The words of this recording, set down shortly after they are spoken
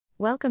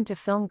Welcome to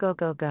Film Go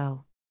Go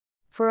Go.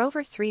 For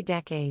over 3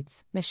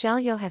 decades, Michelle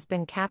Yeoh has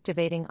been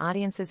captivating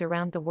audiences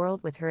around the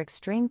world with her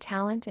extreme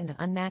talent and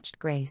unmatched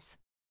grace.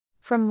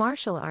 From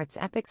martial arts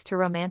epics to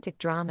romantic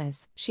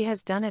dramas, she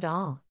has done it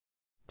all.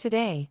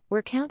 Today,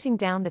 we're counting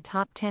down the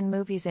top 10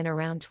 movies in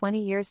around 20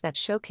 years that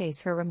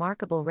showcase her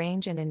remarkable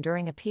range and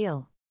enduring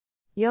appeal.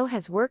 Yeoh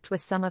has worked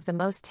with some of the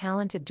most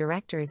talented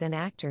directors and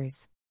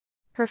actors.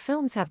 Her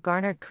films have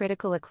garnered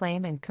critical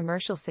acclaim and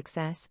commercial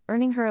success,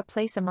 earning her a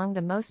place among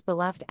the most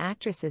beloved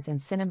actresses in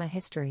cinema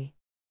history.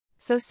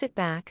 So sit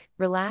back,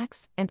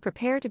 relax, and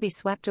prepare to be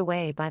swept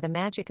away by the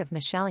magic of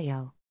Michelle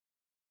Yeoh.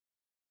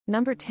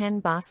 Number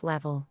 10. Boss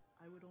Level.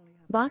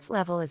 Boss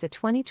Level is a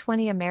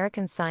 2020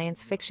 American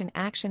science fiction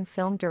action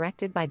film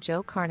directed by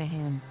Joe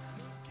Carnahan.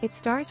 It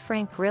stars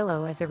Frank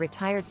Grillo as a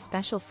retired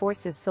Special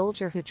Forces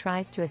soldier who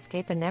tries to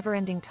escape a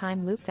never-ending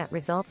time loop that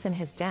results in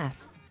his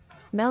death.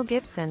 Mel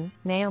Gibson,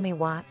 Naomi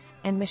Watts,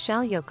 and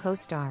Michelle Yeoh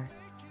co-star.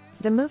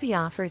 The movie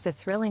offers a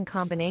thrilling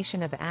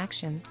combination of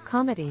action,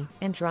 comedy,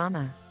 and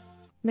drama.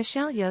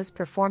 Michelle Yeoh's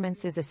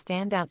performance is a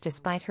standout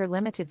despite her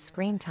limited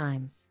screen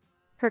time.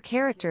 Her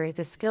character is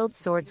a skilled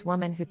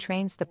swordswoman who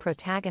trains the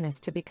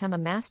protagonist to become a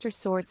master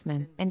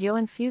swordsman, and Yeoh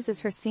infuses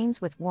her scenes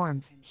with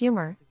warmth,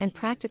 humor, and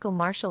practical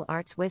martial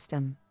arts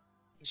wisdom.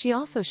 She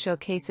also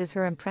showcases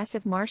her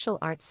impressive martial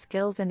arts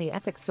skills in the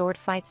epic sword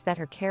fights that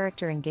her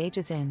character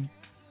engages in.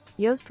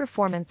 Yeoh's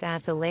performance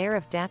adds a layer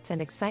of depth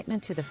and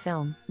excitement to the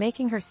film,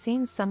 making her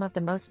scenes some of the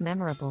most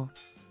memorable.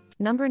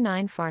 Number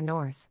 9. Far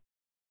North.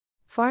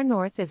 Far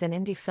North is an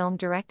indie film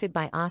directed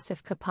by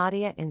Asif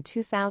Kapadia in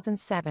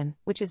 2007,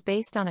 which is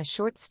based on a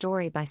short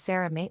story by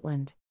Sarah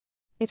Maitland.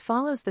 It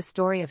follows the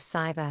story of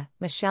Siva,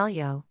 Michelle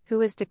Yeoh, who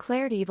is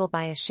declared evil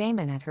by a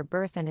shaman at her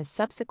birth and is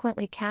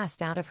subsequently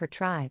cast out of her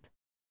tribe.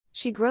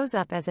 She grows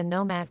up as a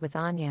nomad with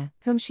Anya,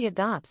 whom she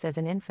adopts as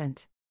an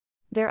infant.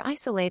 Their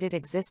isolated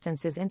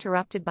existence is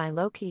interrupted by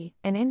Loki,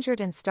 an injured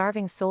and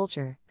starving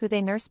soldier, who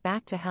they nurse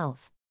back to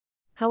health.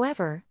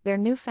 However, their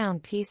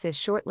newfound peace is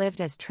short-lived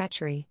as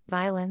treachery,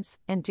 violence,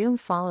 and doom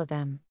follow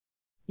them.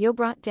 Yeoh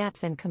brought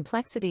depth and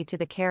complexity to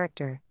the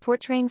character,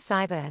 portraying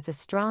Siva as a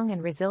strong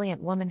and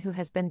resilient woman who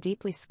has been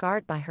deeply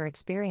scarred by her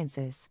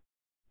experiences.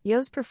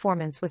 Yeoh's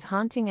performance was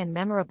haunting and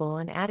memorable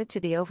and added to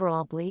the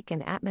overall bleak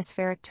and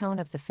atmospheric tone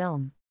of the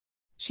film.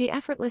 She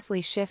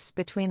effortlessly shifts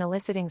between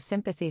eliciting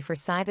sympathy for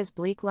Siva's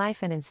bleak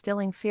life and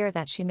instilling fear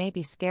that she may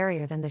be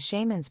scarier than the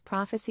shaman's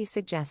prophecy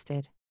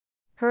suggested.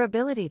 Her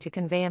ability to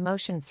convey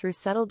emotion through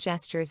subtle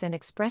gestures and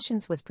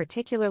expressions was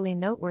particularly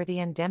noteworthy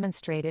and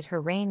demonstrated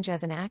her range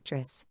as an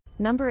actress.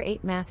 Number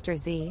 8. Master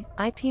Z,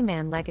 Ip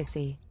Man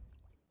Legacy.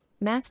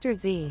 Master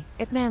Z,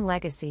 Ip Man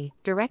Legacy,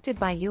 directed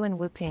by Yuan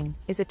Wuping,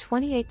 is a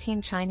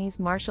 2018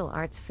 Chinese martial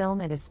arts film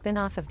and a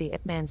spin-off of the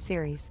Ip Man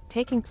series,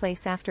 taking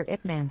place after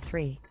Ip Man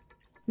 3.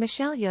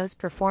 Michelle Yeoh's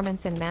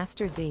performance in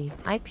Master Z,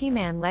 Ip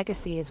Man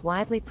Legacy is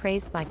widely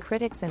praised by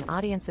critics and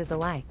audiences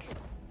alike.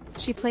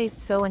 She plays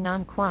So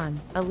Anan Kwan,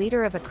 a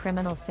leader of a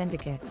criminal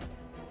syndicate.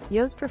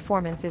 Yeoh's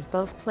performance is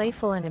both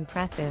playful and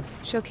impressive,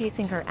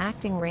 showcasing her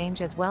acting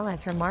range as well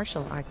as her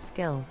martial arts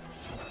skills.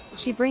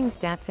 She brings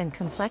depth and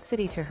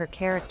complexity to her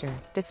character,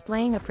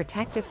 displaying a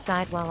protective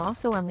side while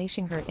also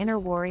unleashing her inner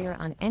warrior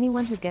on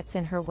anyone who gets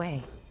in her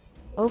way.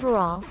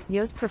 Overall,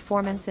 Yeoh's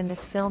performance in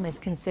this film is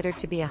considered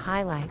to be a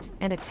highlight,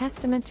 and a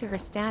testament to her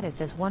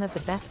status as one of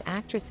the best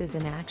actresses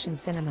in action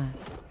cinema.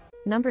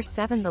 Number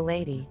 7. The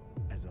Lady.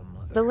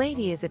 The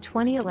Lady is a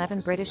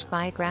 2011 British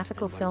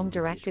biographical film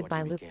directed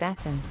by Luc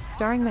Besson,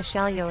 starring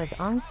Michelle Yeoh as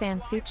Aung San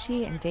Suu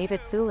Kyi and David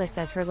Thewlis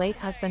as her late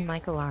husband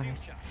Michael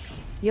Aris.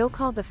 Yeoh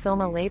called the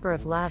film a labor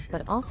of love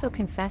but also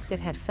confessed it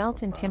had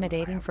felt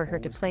intimidating for her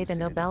to play the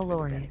Nobel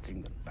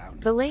laureate.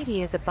 The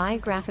Lady is a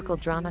biographical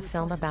drama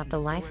film about the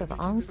life of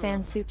Aung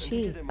San Suu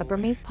Kyi, a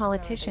Burmese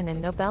politician and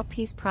Nobel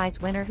Peace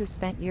Prize winner who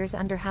spent years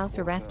under house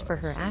arrest for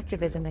her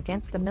activism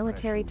against the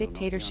military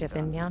dictatorship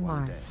in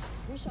Myanmar.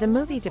 The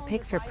movie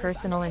depicts her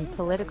personal and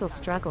political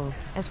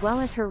struggles, as well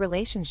as her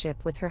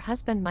relationship with her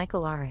husband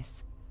Michael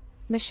Aris.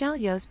 Michelle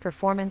Yeoh's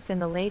performance in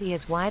The Lady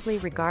is widely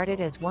regarded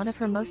as one of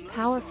her most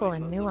powerful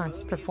and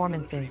nuanced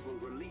performances.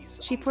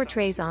 She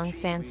portrays Aung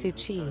San Suu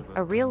Kyi,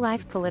 a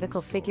real-life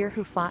political figure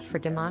who fought for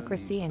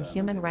democracy and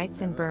human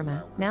rights in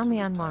Burma, now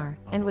Myanmar,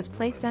 and was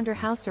placed under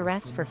house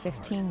arrest for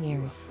 15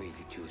 years.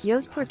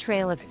 Yeoh's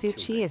portrayal of Suu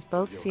Kyi is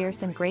both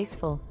fierce and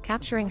graceful,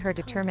 capturing her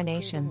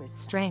determination,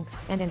 strength,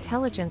 and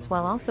intelligence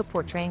while also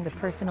portraying the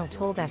personal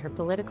toll that her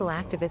political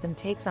activism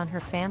takes on her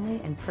family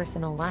and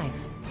personal life.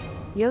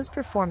 Yeoh's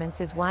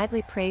performance is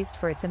widely praised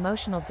for its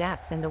emotional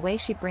depth and the way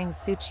she brings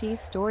Suu Kyi's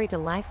story to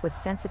life with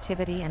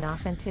sensitivity and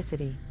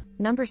authenticity.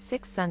 Number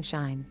 6.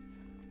 Sunshine.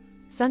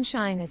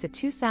 Sunshine is a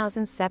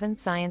 2007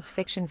 science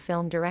fiction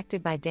film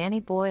directed by Danny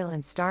Boyle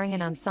and starring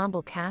an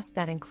ensemble cast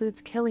that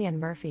includes Cillian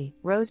Murphy,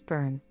 Rose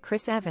Byrne,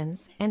 Chris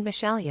Evans, and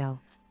Michelle Yeoh.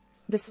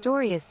 The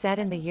story is set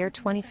in the year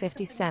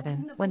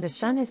 2057, when the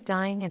sun is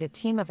dying and a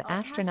team of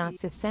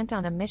astronauts is sent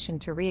on a mission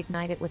to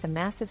reignite it with a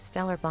massive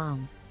stellar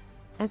bomb.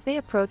 As they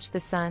approach the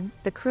sun,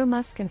 the crew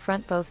must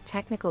confront both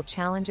technical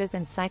challenges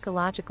and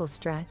psychological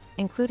stress,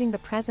 including the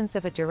presence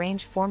of a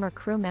deranged former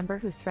crew member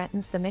who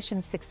threatens the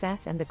mission's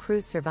success and the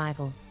crew's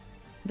survival.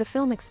 The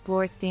film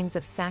explores themes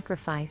of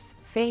sacrifice,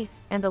 faith,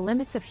 and the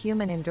limits of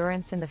human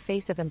endurance in the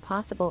face of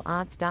impossible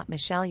odds.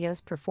 Michelle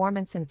Yeoh's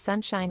performance in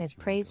Sunshine is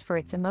praised for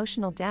its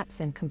emotional depth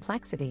and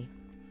complexity.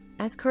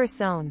 As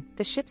Corazon,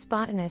 the ship's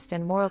botanist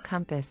and moral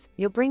compass,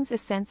 Yeoh brings a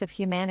sense of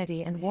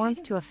humanity and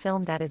warmth to a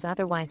film that is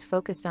otherwise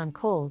focused on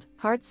cold,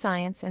 hard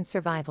science and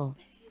survival.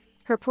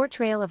 Her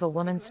portrayal of a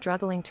woman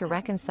struggling to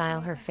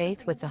reconcile her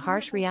faith with the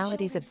harsh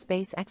realities of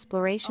space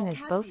exploration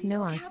is both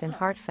nuanced and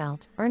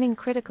heartfelt, earning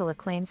critical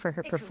acclaim for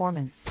her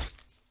performance.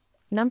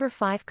 Number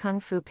 5. Kung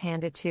Fu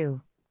Panda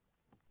 2.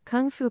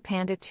 Kung Fu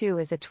Panda 2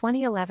 is a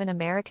 2011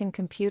 American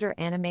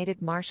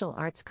computer-animated martial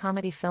arts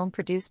comedy film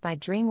produced by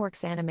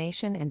DreamWorks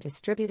Animation and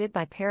distributed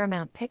by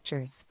Paramount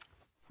Pictures.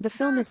 The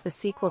film is the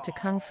sequel to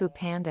Kung Fu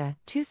Panda,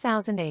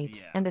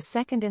 2008, and the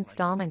second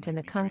installment in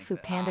the Kung Fu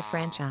Panda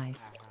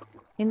franchise.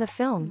 In the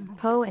film,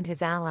 Po and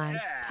his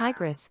allies,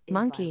 Tigress,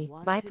 Monkey,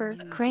 Viper,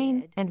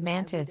 Crane, and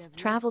Mantis,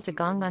 travel to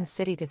Gongmun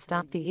City to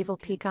stop the evil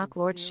peacock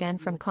Lord Shen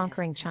from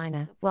conquering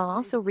China, while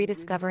also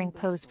rediscovering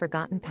Po's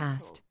forgotten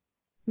past.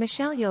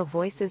 Michelle Yeoh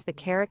voices the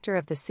character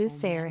of the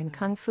soothsayer in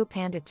Kung Fu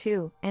Panda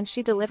 2, and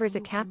she delivers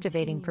a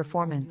captivating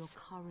performance.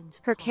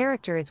 Her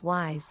character is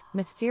wise,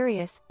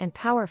 mysterious, and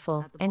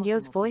powerful, and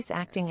Yeoh's voice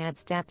acting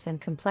adds depth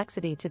and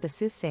complexity to the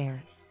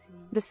soothsayer.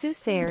 The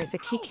soothsayer is a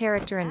key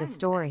character in the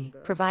story,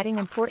 providing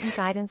important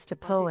guidance to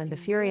Po and the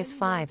Furious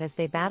Five as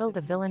they battle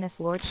the villainous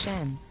Lord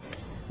Shen.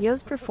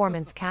 Yeoh's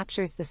performance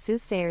captures the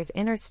soothsayer's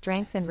inner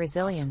strength and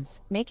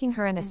resilience, making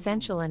her an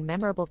essential and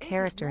memorable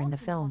character in the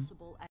film.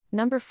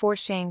 Number 4.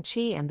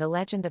 Shang-Chi and the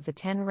Legend of the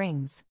Ten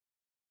Rings.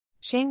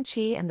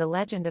 Shang-Chi and the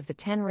Legend of the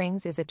Ten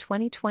Rings is a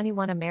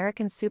 2021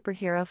 American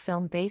superhero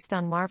film based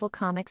on Marvel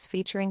Comics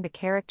featuring the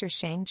character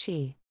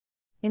Shang-Chi.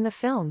 In the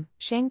film,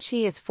 Shang-Chi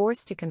is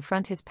forced to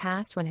confront his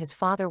past when his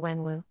father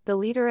Wenwu, the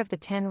leader of the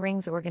Ten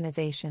Rings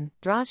organization,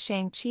 draws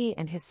Shang-Chi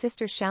and his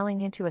sister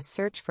Xiaoling into a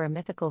search for a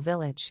mythical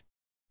village.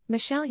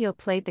 Michelle Yeoh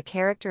played the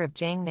character of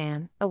Jiang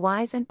Nan, a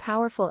wise and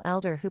powerful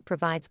elder who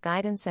provides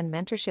guidance and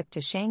mentorship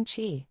to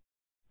Shang-Chi.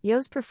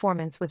 Yeoh's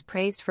performance was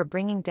praised for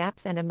bringing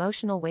depth and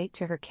emotional weight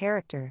to her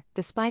character,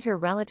 despite her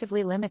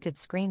relatively limited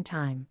screen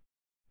time.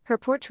 Her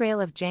portrayal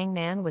of Jiang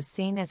Nan was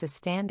seen as a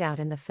standout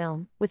in the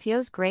film, with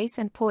Yeoh's grace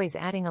and poise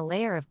adding a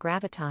layer of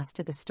gravitas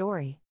to the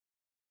story.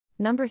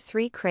 Number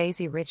 3.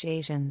 Crazy Rich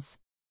Asians.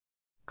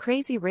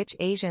 Crazy Rich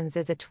Asians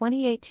is a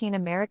 2018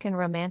 American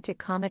romantic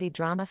comedy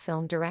drama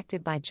film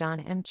directed by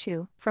John M.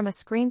 Chu, from a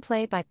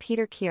screenplay by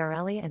Peter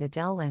Chiarelli and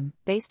Adele Lim,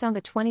 based on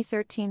the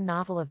 2013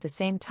 novel of the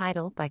same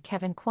title by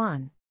Kevin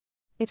Kwan.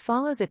 It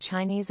follows a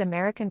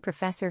Chinese-American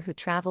professor who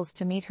travels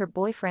to meet her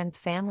boyfriend's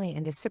family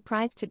and is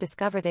surprised to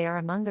discover they are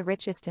among the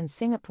richest in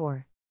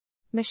Singapore.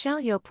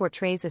 Michelle Yeoh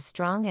portrays a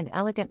strong and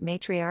elegant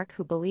matriarch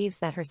who believes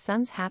that her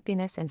son's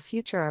happiness and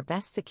future are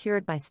best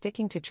secured by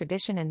sticking to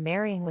tradition and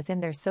marrying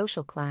within their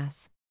social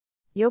class.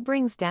 Yeoh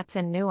brings depth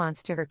and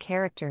nuance to her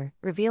character,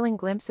 revealing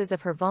glimpses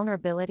of her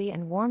vulnerability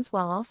and warmth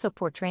while also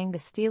portraying the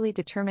steely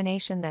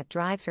determination that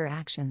drives her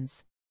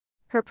actions.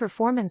 Her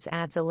performance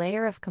adds a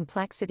layer of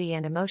complexity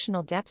and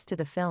emotional depth to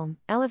the film,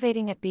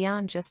 elevating it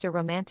beyond just a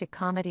romantic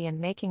comedy and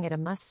making it a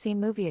must-see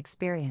movie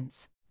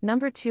experience.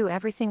 Number 2.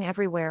 Everything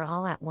Everywhere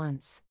All at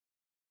Once.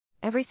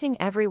 Everything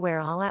Everywhere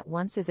All at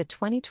Once is a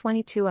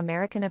 2022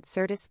 American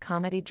absurdist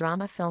comedy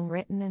drama film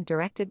written and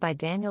directed by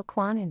Daniel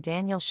Kwan and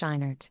Daniel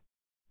Scheinert.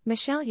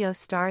 Michelle Yeoh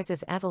stars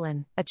as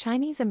Evelyn, a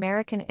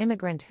Chinese-American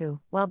immigrant who,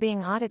 while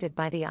being audited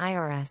by the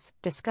IRS,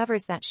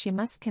 discovers that she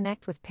must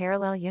connect with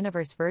parallel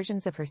universe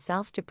versions of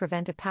herself to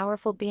prevent a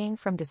powerful being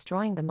from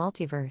destroying the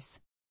multiverse.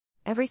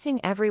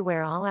 Everything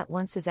Everywhere All at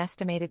Once is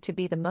estimated to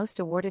be the most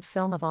awarded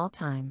film of all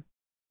time.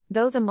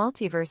 Though the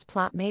multiverse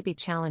plot may be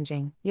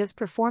challenging, Yeoh's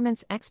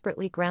performance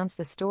expertly grounds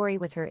the story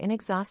with her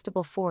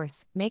inexhaustible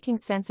force, making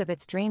sense of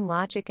its dream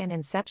logic and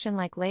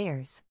Inception-like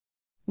layers.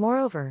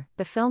 Moreover,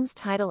 the film's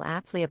title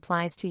aptly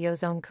applies to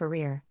Yeoh's own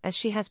career, as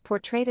she has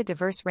portrayed a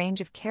diverse range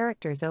of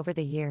characters over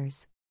the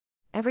years.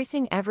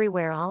 Everything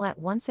Everywhere All at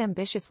Once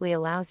ambitiously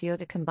allows Yeoh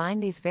to combine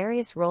these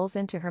various roles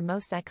into her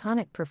most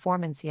iconic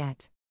performance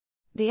yet.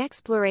 The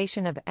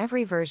exploration of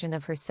every version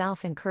of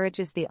herself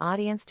encourages the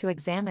audience to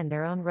examine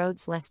their own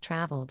roads less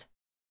traveled.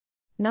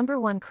 Number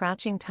 1.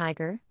 Crouching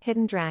Tiger,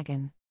 Hidden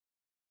Dragon.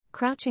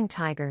 Crouching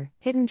Tiger,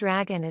 Hidden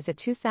Dragon is a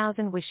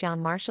 2000 wuxia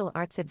martial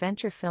arts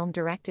adventure film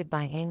directed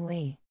by Ang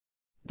Lee.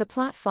 The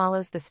plot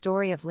follows the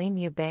story of Li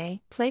Mu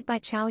Bei, played by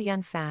Chow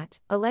Yun-fat,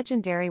 a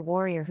legendary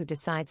warrior who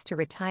decides to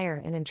retire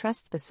and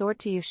entrusts the sword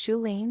to Yu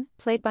Shulin,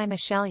 played by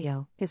Michelle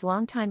Yeoh, his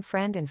longtime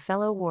friend and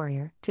fellow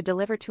warrior, to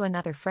deliver to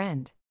another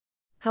friend.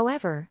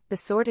 However, the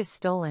sword is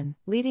stolen,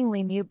 leading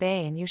Li Mu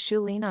Bei and Yu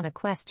Shulin on a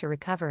quest to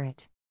recover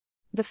it.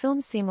 The film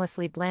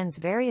seamlessly blends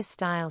various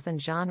styles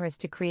and genres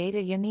to create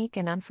a unique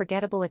and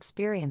unforgettable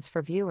experience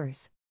for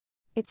viewers.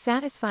 It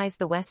satisfies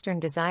the Western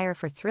desire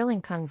for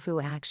thrilling kung fu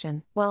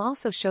action, while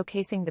also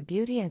showcasing the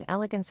beauty and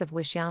elegance of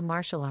wuxia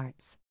martial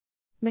arts.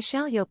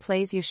 Michelle Yeoh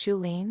plays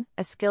Yeoh,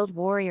 a skilled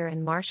warrior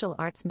and martial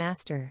arts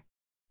master.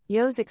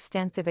 Yeoh's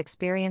extensive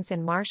experience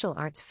in martial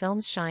arts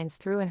films shines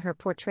through in her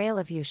portrayal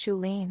of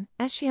Yeoh,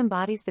 as she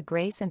embodies the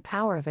grace and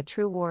power of a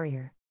true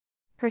warrior.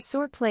 Her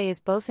swordplay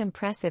is both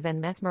impressive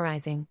and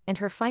mesmerizing, and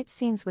her fight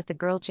scenes with the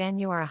girl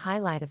Jan are a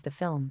highlight of the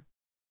film.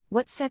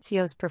 What sets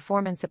Yeoh's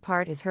performance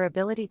apart is her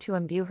ability to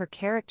imbue her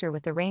character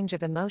with a range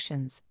of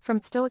emotions, from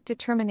stoic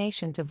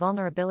determination to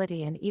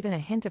vulnerability and even a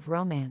hint of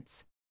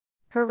romance.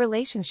 Her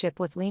relationship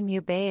with Lim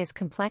Yu Bei is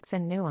complex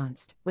and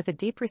nuanced, with a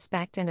deep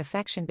respect and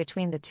affection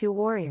between the two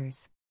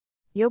warriors.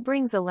 Yeoh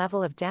brings a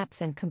level of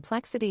depth and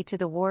complexity to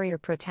the warrior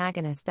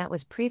protagonist that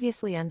was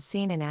previously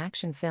unseen in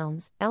action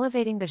films,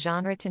 elevating the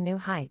genre to new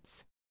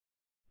heights.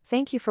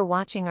 Thank you for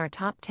watching our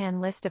top 10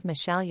 list of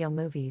Michelle Yeoh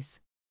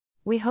movies.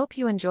 We hope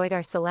you enjoyed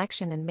our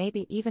selection and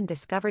maybe even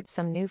discovered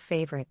some new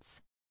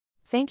favorites.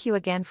 Thank you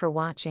again for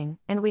watching,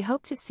 and we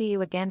hope to see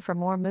you again for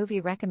more movie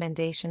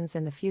recommendations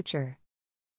in the future.